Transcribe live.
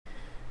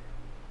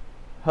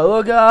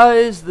Hello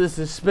guys, this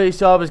is Space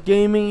Office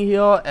Gaming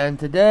here, and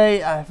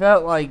today I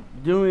felt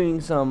like doing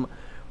some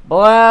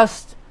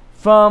Blast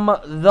from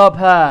the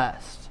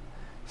Past.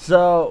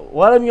 So,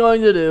 what I'm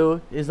going to do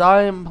is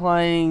I am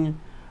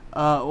playing,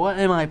 what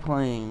am I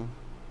playing?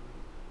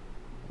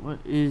 What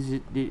is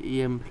it that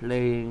I am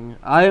playing?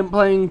 I am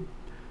playing,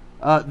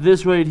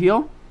 this right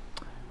here.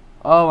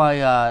 Oh my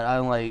god,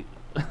 I'm like,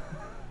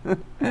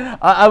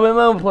 I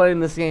remember playing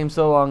this game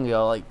so long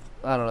ago, like,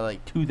 I don't know,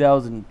 like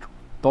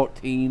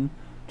 2013.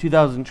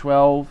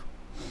 2012,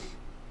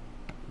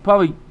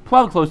 probably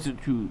closer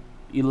to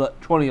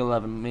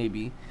 2011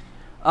 maybe.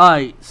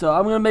 Alright, so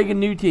I'm gonna make a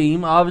new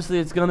team. Obviously,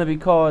 it's gonna be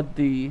called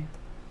Orbis.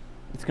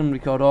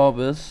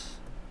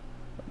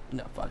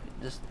 No, fuck it,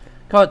 just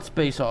call it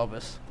Space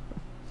Orbis.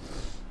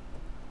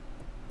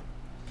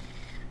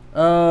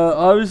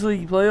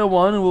 Obviously, player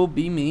 1 will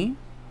be me.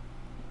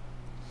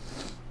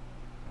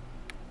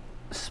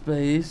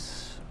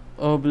 Space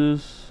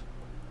Orbis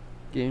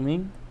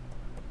Gaming.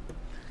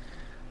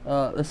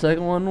 The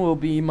second one will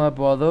be my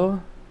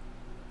brother,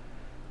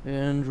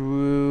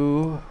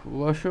 Andrew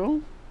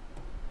Russell.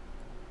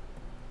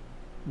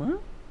 What?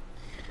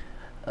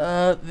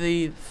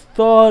 The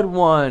third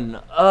one,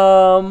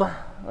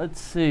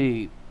 let's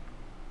see.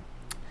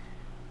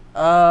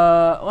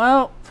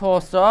 Well,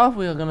 first off,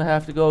 we are gonna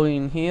have to go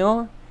in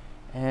here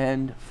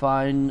and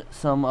find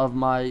some of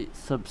my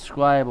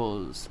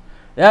subscribers.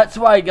 That's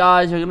right,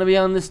 guys, you're gonna be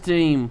on this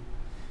team.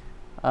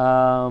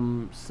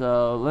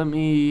 So let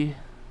me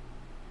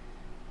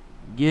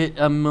get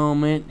a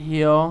moment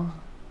here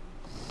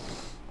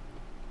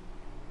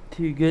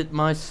to get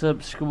my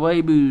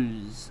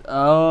subscribers.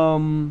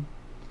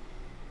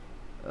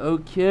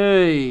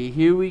 Okay,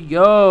 here we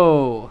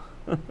go.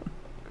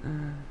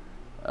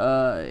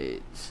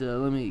 Alright, so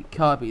let me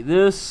copy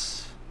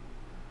this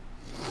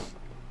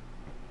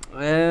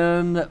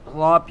and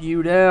plop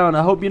you down.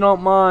 I hope you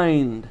don't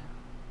mind.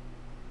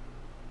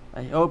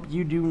 I hope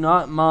you do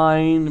not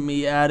mind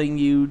me adding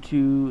you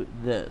to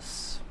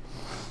this.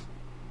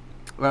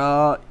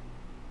 Let's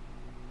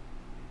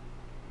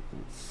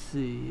see.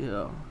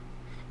 You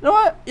know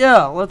what?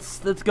 Yeah, let's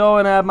go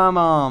and add my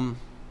mom.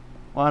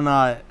 Why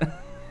not?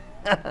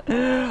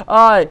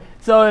 Alright,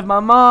 so if my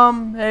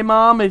mom, hey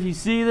mom, if you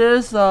see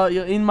this,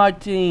 you're in my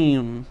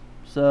team.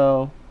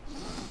 So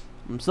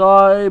I'm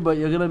sorry, but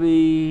you're gonna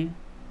be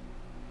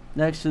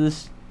next to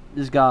this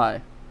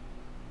guy.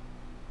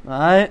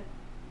 Alright?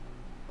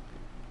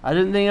 I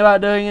didn't think about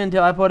doing it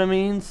until I put him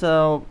in,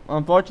 so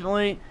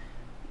unfortunately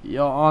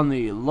you're on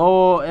the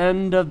lower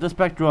end of the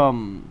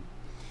spectrum.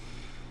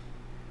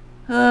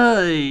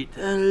 Alright,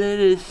 let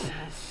us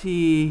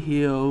see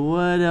here.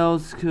 What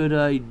else could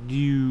I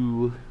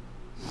do?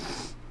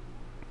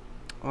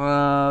 You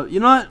know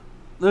what?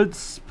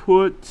 Let's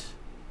put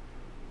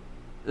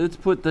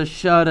the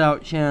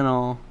shout-out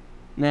channel.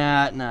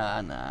 Nah.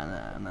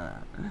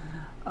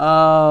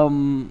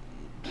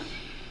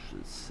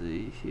 Let's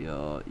see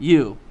here.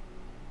 You.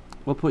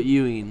 We'll put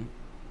you in.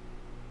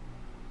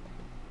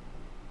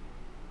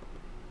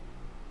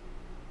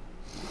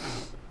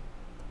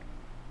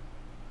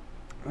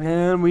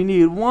 And we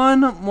need one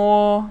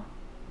more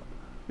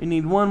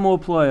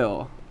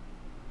player.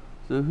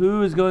 So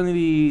who is going to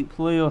be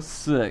player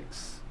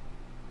 6?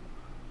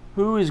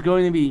 Who is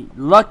going to be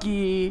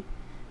lucky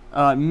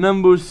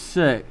number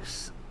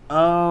 6?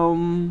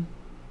 I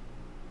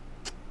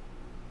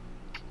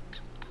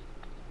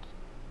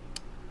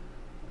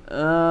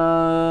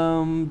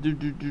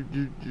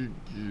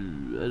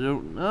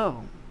don't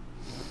know.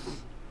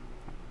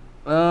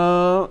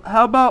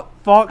 How about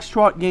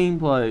Foxtrot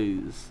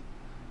Gameplays?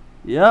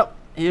 Yep,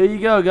 here you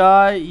go,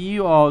 guy.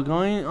 You are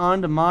going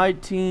onto my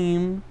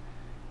team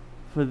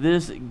for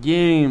this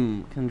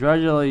game.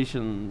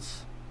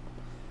 Congratulations.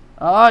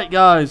 Alright,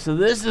 guys, so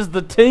this is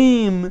the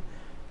team.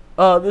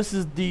 This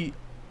is the,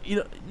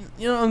 you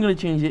know, I'm gonna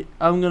change it.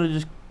 I'm gonna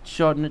just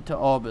shorten it to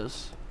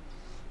Orbis.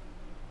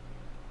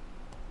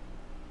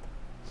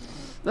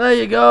 There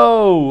you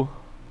go.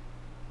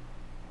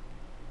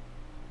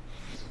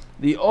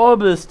 The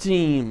Orbis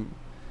team.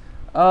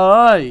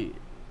 Alright.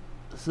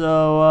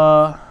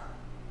 So,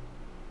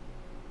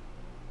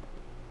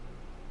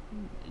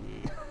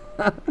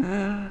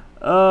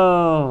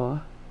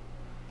 oh,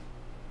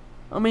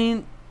 I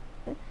mean,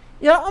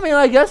 yeah,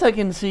 I guess I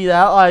can see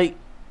that. Like,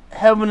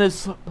 heaven is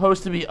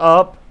supposed to be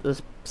up,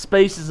 the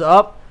space is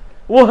up.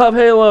 We'll have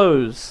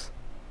halos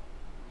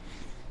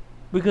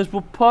because we're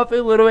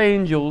perfect little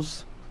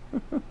angels.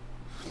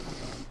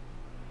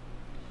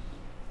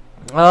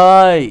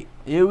 Alright,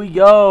 here we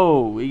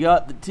go. We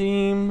got the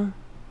team.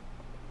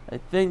 I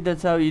think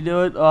that's how you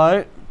do it.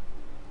 Alright.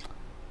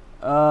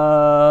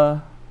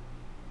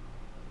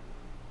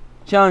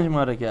 Challenge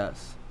mode, I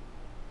guess.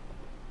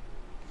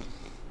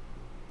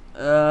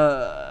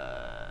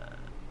 I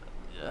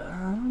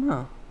don't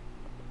know.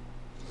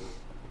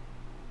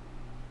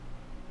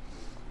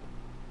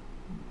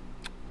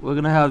 We're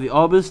gonna have the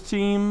Orbis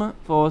team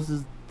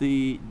versus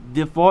the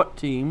default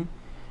team.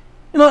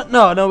 You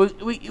know, no,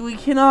 we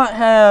cannot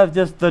have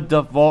just the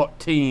default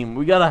team.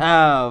 We gotta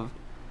have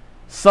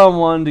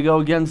someone to go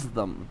against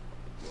them.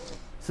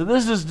 So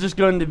this is just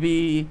going to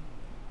be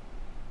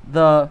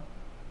the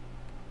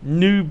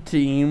noob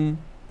team,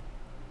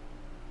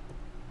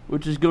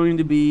 which is going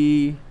to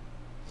be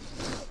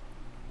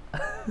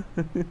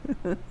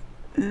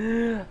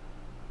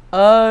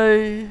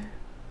I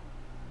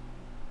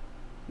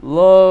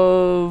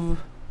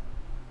love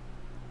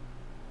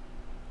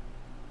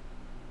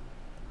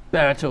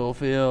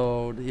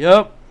Battlefield.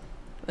 Yep.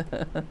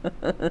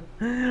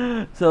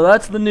 So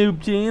that's the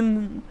noob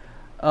team.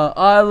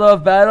 I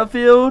love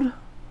Battlefield.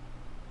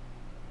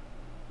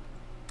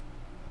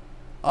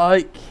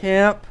 I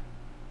camp.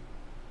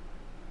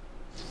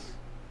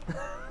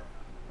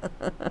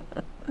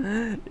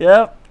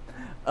 Yep.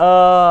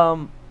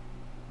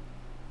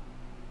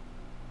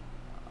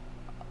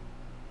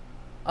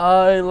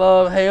 I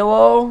love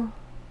Halo.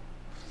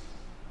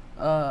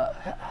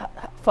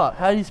 Fuck,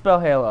 how do you spell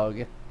Halo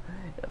again?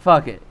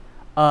 Fuck it.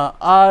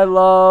 I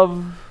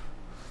love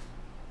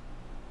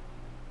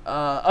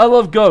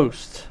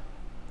Ghost.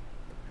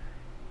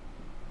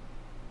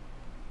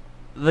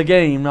 The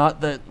game,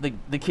 not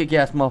the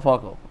kick-ass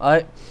motherfucker.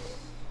 Alright?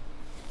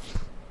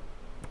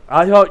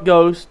 I thought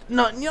Ghost.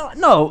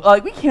 No,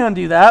 like, we can't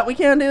do that. We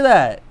can't do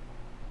that.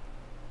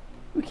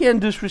 We can't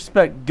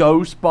disrespect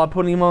Ghost by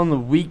putting him on the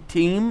weak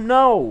team.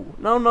 No.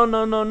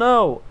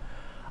 No.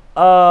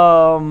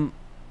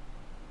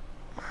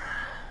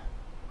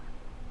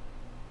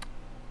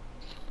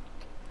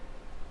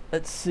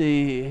 Let's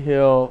see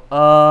here.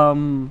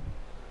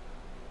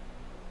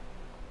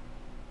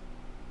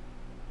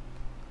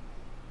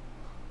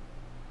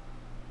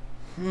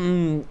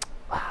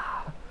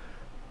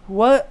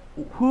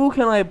 Who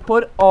can I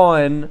put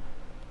on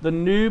the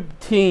noob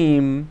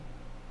team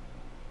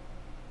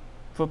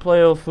for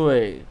player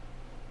 3?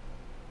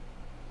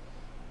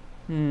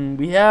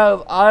 We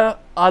have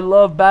I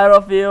love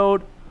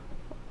Battlefield.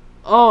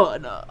 Oh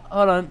no,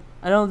 hold on.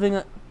 I don't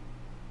think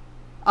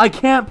I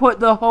can't put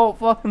the whole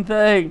fucking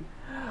thing.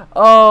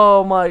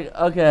 Oh my.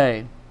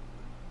 Okay.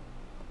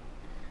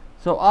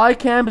 So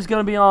iCamp is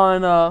gonna be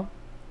on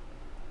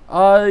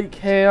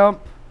iCamp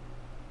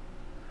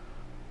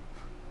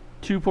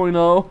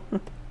 2.0.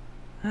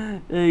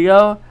 There you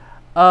go.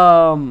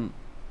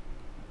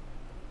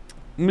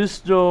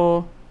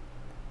 Mr.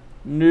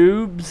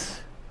 Noobs.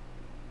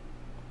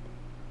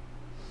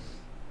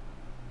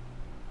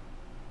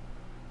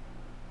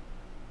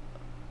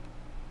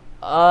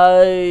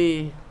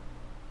 I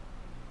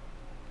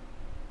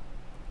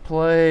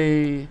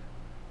play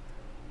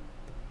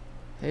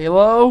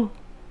Halo.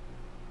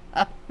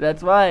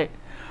 That's right.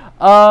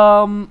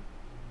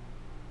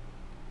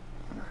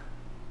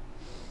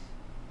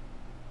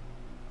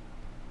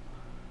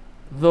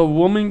 The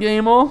Woman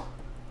Gamer.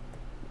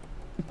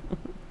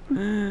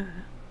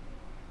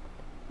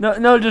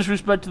 No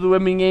disrespect to the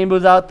women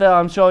gamers out there.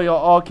 I'm sure you're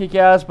all kick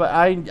ass, but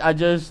I'm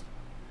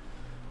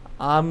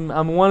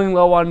running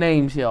low on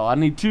names here. I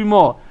need 2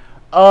 more.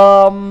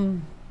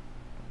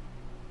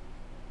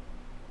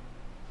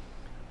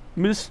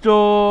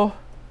 Mr.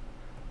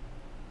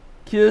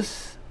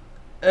 Kiss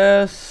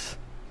Ass,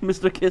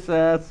 Mr. Kiss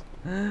Ass,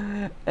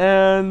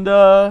 and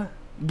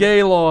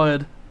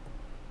Gaylord.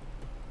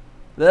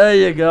 There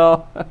you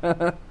go.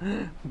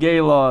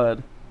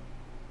 Gaylord.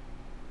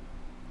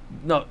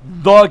 No,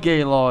 the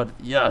Gaylord.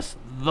 Yes,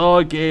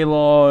 the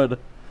Gaylord.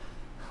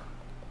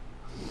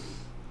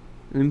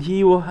 And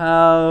he will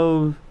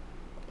have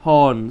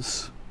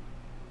horns.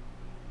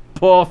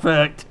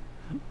 Perfect.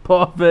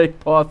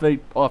 Perfect.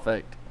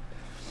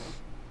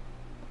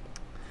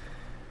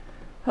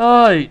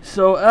 Alright,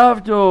 so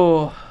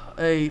after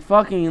a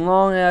fucking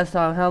long ass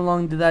time, how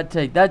long did that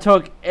take? That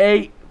took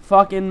 8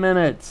 fucking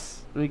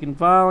minutes. We can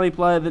finally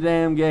play the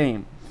damn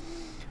game.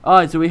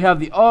 Alright, so we have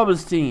the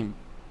Arbus team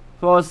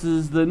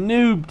versus the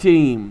noob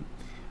team.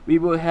 We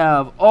will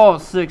have all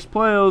 6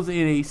 players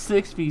in a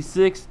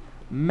 6v6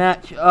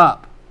 match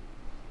up.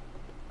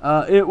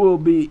 It will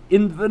be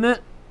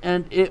infinite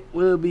and it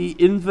will be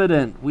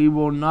infinite. We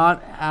will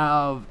not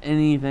have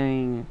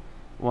anything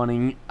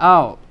running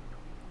out.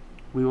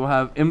 We will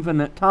have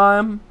infinite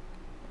time,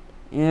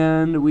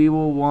 and we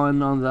will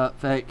run on the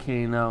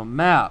volcano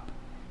map.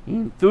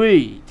 In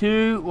 3,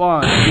 2,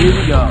 1, here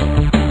we go.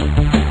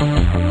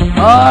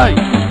 Alright!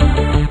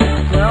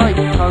 Can I like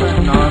turn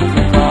that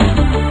nonsense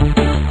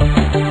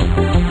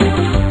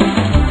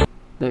off?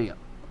 There you go.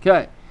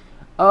 Okay.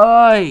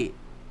 Alright.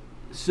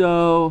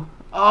 So,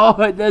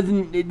 it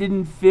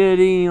didn't fit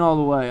in all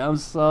the way. I'm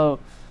so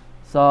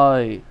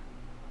sorry.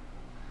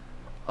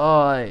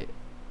 Alright.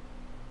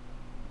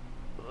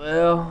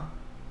 Well,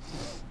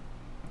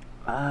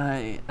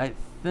 I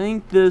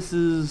think this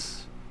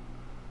is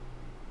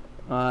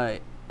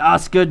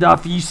Oscar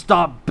Duffy,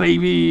 stop,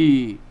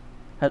 baby.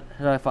 How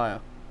do I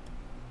fire?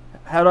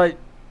 How do I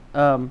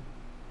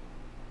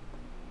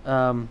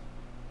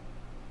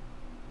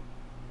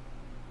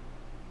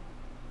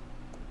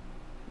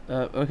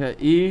okay,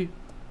 E.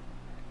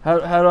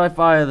 How do I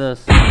fire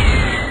this?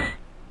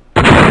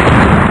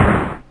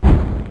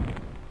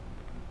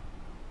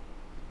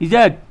 He's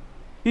dead.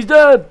 He's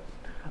dead.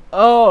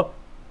 Oh,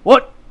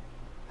 what?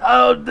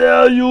 How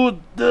dare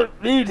you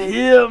defeat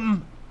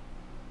him?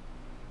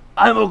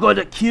 I'm going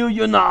to kill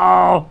you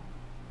now.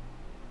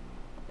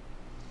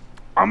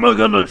 I'm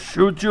gonna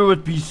shoot you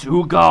with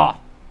bazooka.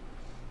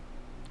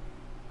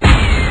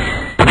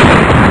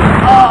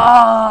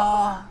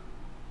 Ah!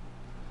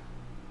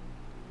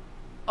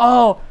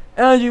 Oh,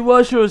 Andy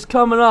Wusher is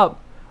coming up.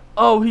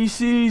 Oh, he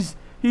sees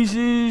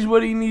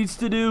what he needs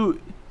to do.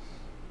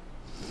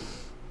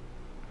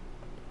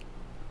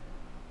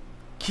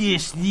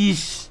 Kiss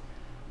this.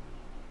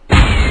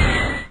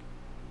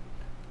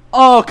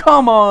 Oh,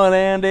 come on,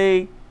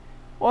 Andy.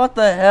 What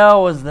the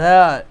hell was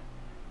that?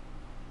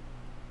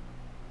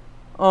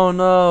 Oh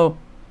no.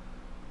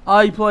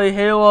 I play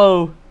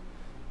Halo.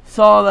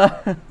 Saw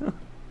that.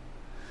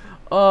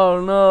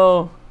 Oh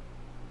no.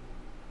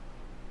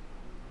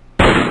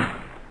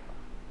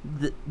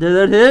 Did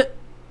that hit?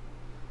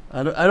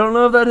 I don't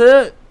know if that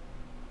hit.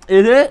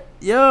 It hit?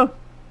 Yeah.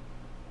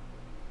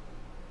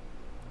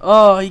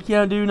 Oh, he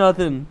can't do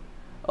nothing.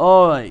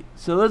 Alright,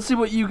 so let's see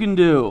what you can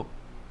do.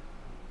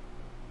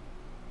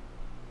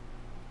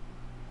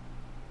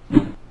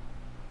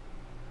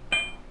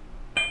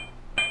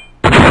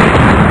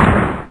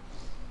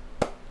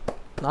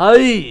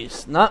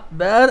 Nice. Not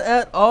bad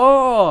at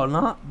all.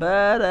 Not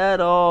bad at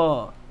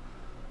all.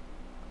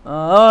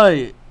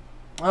 Alright.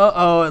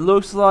 Uh-oh, it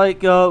looks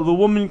like the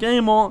woman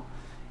gamer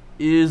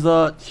is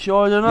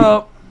charging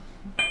up.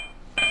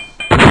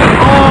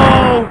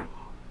 Oh!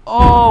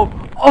 Oh!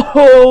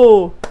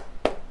 Oh!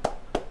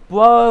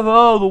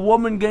 Bravo! The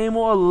woman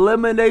gamer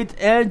eliminates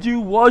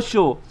Andrew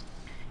Wusher.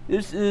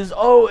 This is,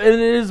 oh, and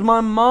it is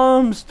my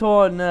mom's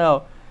turn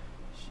now.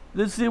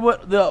 Let's see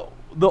what the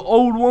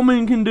old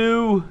woman can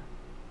do.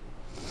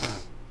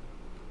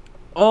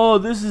 Oh,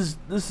 this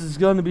is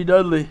gonna be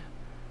deadly.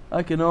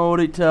 I can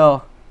already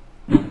tell.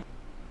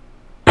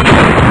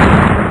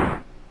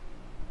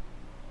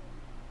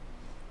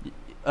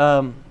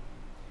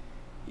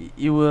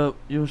 You were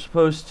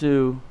supposed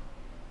to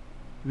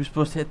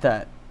hit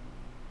that.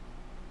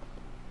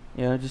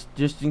 Yeah,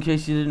 just in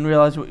case you didn't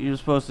realize what you were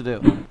supposed to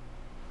do.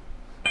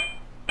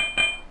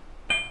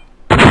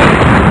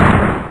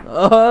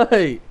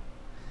 Alright.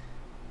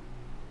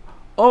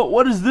 Oh,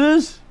 what is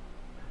this?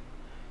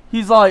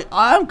 He's like,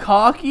 I'm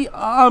cocky,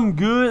 I'm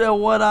good at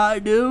what I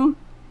do.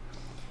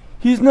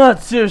 He's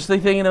not seriously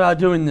thinking about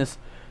doing this.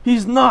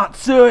 He's not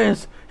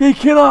serious. He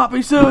cannot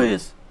be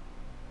serious.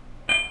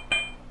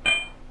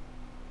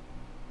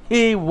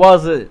 He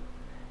wasn't.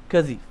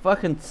 Because he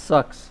fucking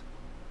sucks.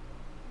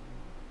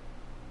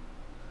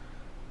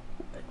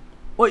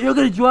 What, you're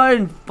gonna try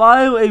and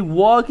fire a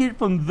rocket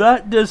from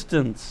that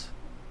distance?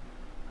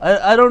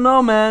 I don't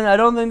know, man. I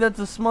don't think that's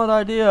a smart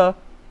idea.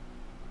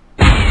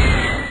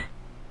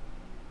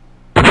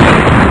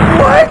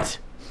 What?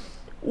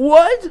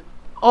 What?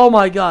 Oh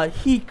my god,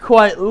 he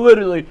quite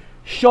literally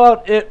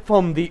shot it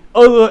from the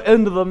other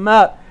end of the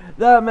map.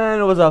 That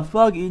man was a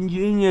fucking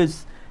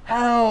genius.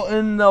 How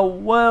in the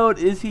world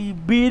is he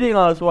beating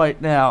us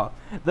right now?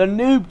 The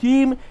noob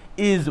team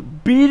is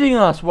beating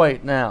us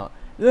right now.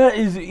 That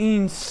is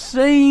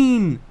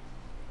insane.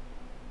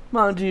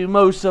 Mind you,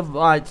 most of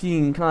my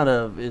team kind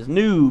of is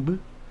noob.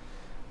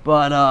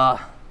 But,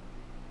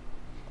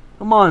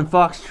 come on,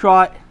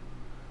 Foxtrot.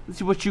 Let's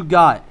see what you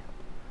got.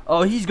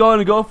 Oh, he's going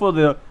to go for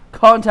the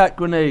contact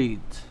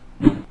grenades.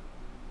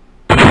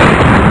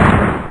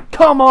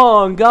 Come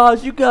on,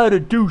 guys. You got to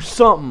do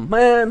something,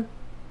 man.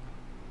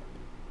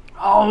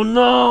 Oh,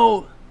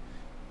 no.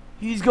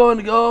 He's going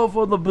to go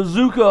for the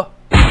bazooka.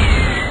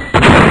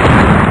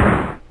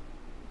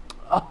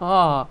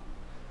 Ah.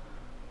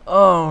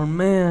 Oh,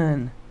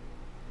 man.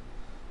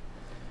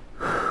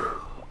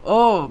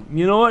 Oh,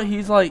 you know what?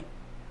 He's like,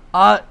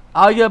 I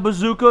get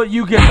bazooka,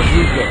 you get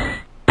bazooka.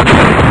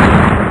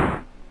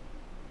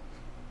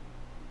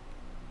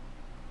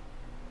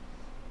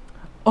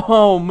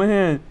 Oh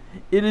man,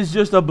 it is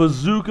just a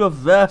bazooka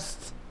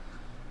vest.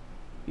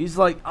 He's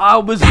like,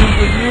 I'll bazooka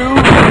you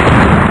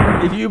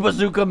if you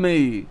bazooka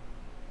me.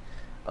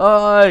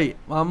 Alright,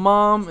 my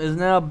mom is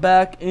now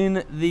back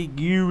in the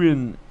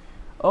gearing.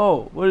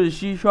 Oh, what is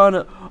she trying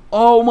to...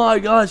 Oh my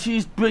god,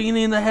 she's bringing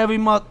in the heavy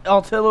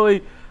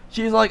artillery.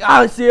 She's like,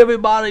 I see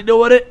everybody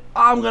doing it.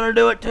 I'm gonna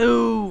do it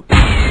too.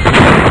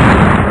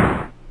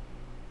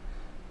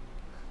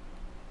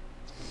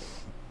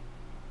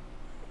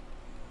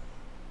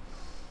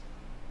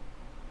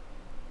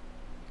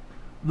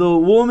 The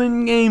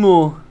woman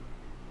gamer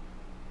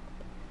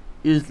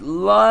is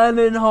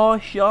lining her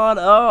shot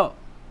up.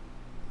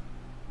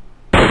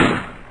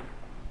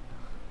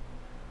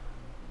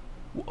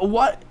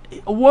 What?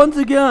 Once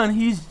again,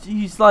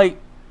 he's like,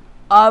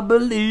 I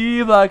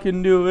believe I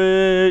can do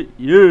it.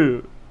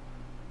 Yeah.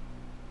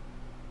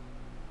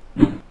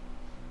 And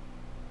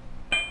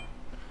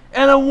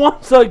then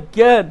once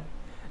again,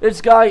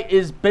 this guy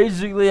is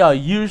basically a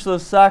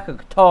useless sack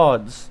of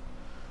tods.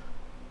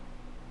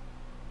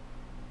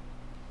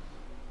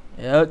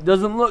 Yeah, it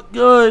doesn't look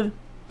good.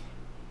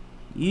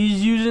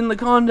 He's using the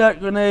contact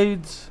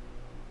grenades.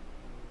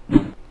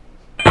 And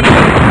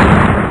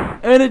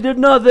it did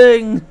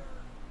nothing.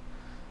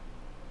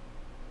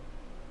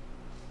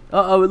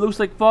 Uh-oh, it looks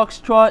like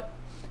Foxtrot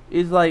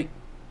is like,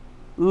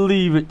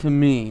 leave it to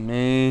me,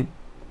 man.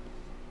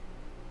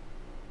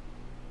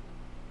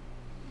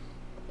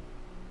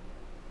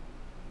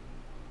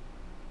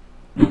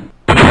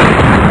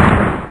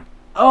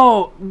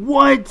 Oh,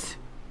 what?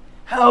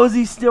 How is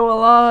he still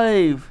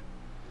alive?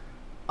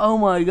 Oh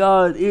my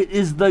god, it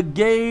is the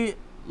gay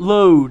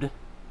load.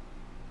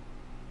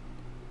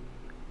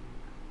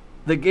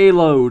 The gay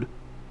load.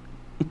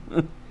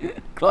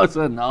 Close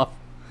enough.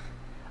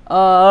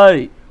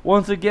 Alright,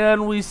 once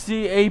again we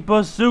see a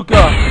bazooka.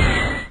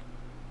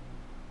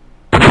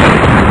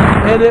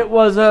 And it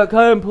was a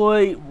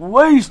complete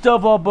waste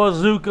of a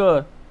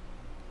bazooka.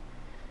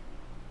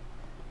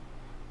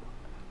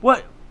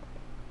 What?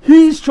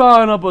 He's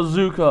trying a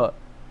bazooka.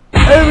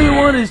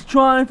 Everyone is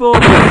trying for a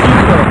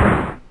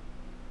bazooka.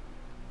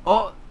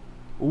 Oh,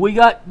 we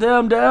got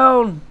them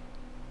down.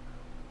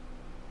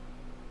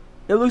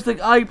 It looks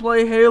like I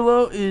Play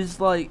Halo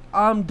is like,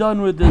 I'm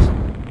done with this.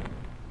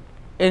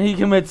 And he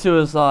commits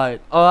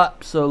suicide. Oh,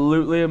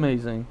 absolutely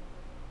amazing.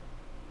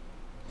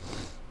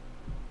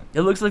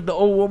 It looks like the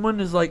old woman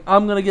is like,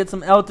 I'm gonna get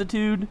some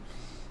altitude,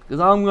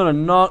 because I'm gonna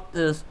knock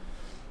this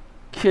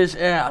kiss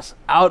ass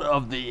out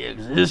of the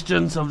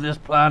existence of this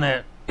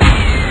planet.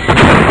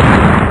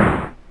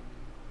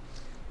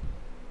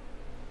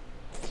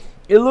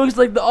 It looks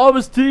like the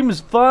Obus team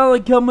is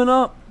finally coming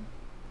up.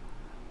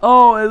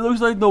 Oh, it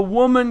looks like the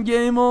woman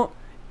gamer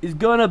is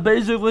gonna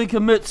basically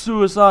commit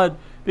suicide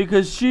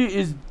because she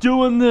is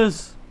doing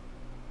this.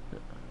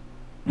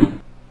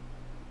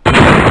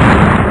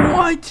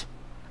 What?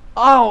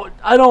 Oh,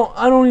 I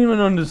don't even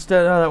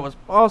understand how that was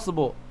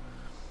possible.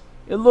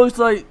 It looks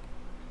like,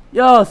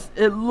 yes,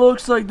 it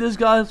looks like this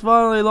guy has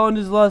finally learned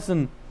his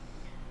lesson.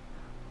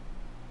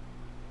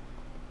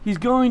 He's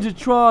going to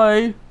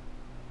try.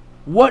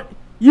 What?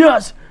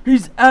 Yes,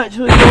 he's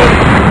actually going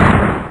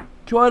to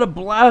try to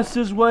blast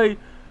his way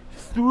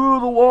through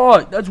the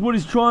wall. That's what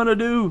he's trying to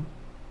do.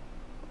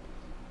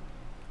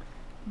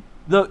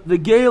 The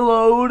gay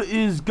load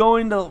is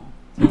going to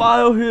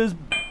fire his,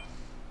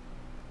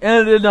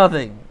 and it did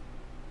nothing.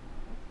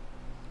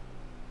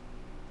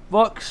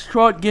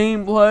 Foxtrot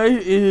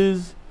gameplay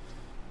is,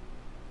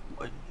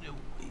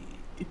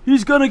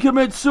 he's gonna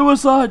commit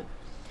suicide.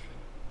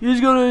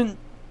 He's gonna,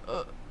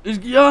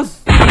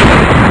 yes.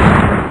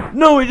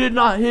 No, he did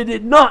not. He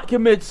did not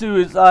commit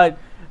suicide.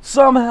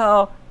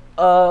 Somehow,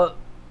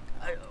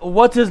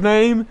 what's his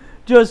name?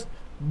 Just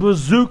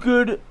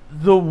bazookaed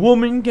the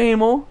woman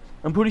gamer,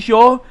 I'm pretty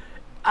sure,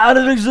 out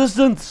of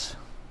existence.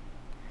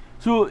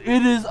 So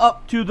it is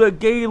up to the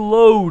gay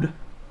load,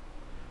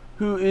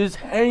 who is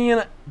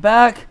hanging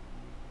back.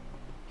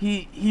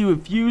 He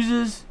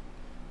refuses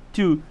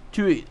to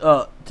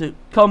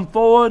come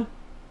forward.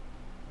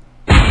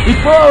 He's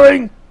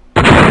falling.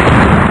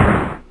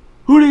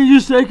 Who did he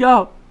just take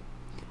out?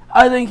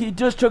 I think he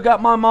just took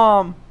out my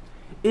mom.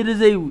 It's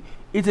a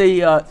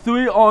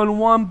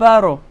 3-on-1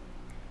 battle.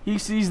 He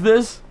sees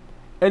this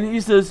and he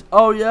says,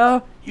 "Oh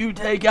yeah, you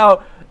take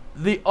out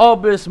the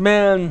Obus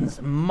man's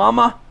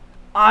mama.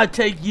 I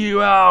take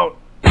you out."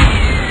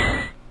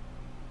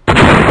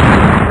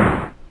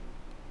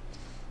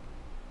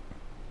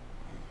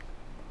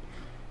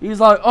 He's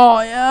like,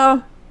 "Oh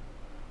yeah?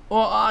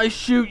 Well, I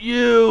shoot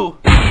you."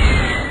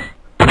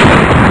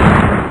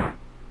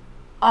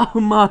 Oh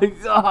my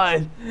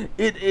god.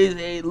 It is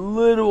a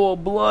literal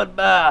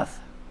bloodbath.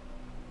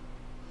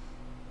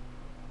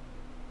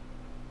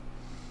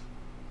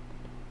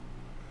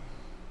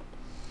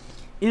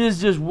 It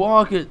is just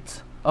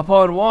rockets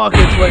upon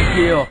rockets right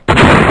here.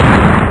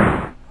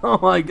 Oh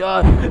my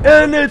god.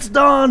 And it's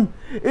done.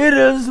 It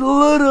is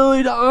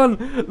literally done.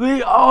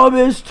 The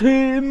Obus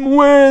team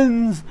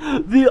wins.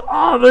 The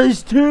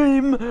Obus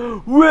team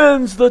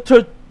wins the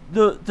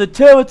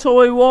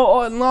Territory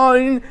War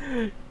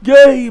Online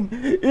game.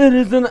 It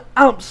is an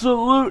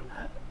absolute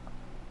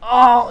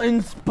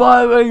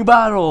awe-inspiring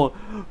battle.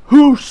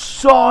 Who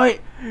saw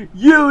it?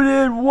 You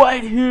did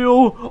right here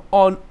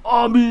on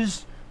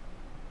Obus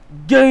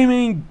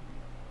Gaming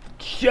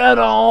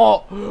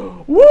Channel.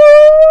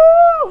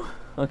 Woo!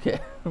 Okay,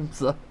 I'm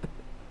sorry.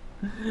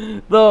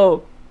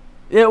 Though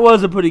it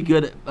was a pretty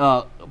good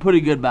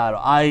battle.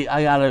 I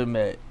gotta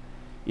admit.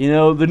 You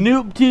know, the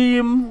noob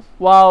team,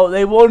 while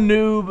they were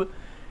noob,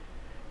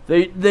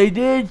 they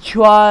did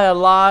try a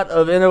lot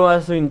of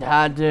interesting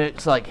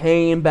tactics, like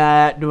hanging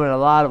back, doing a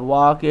lot of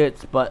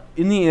rockets, but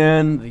in the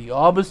end, the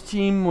Obus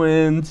team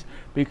wins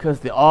because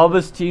the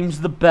Obus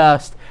team's the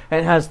best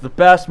and has the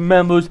best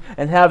members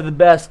and have the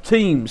best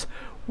teams.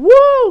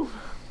 Woo!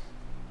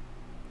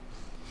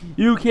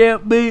 You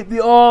can't beat the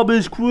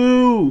Obus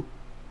crew.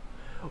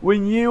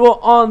 When you are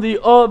on the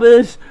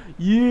Obus,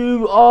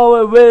 you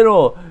are a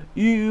winner.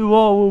 You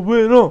are a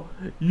winner.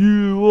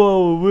 You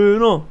are a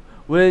winner.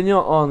 When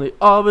you're on the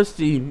Obus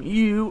team,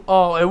 you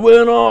are a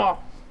winner.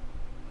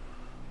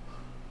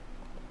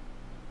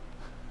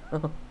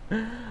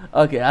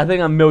 Okay, I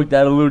think I milked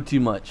that a little too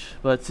much.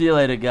 But see you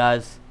later,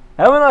 guys.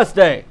 Have a nice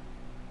day.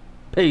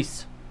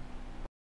 Peace.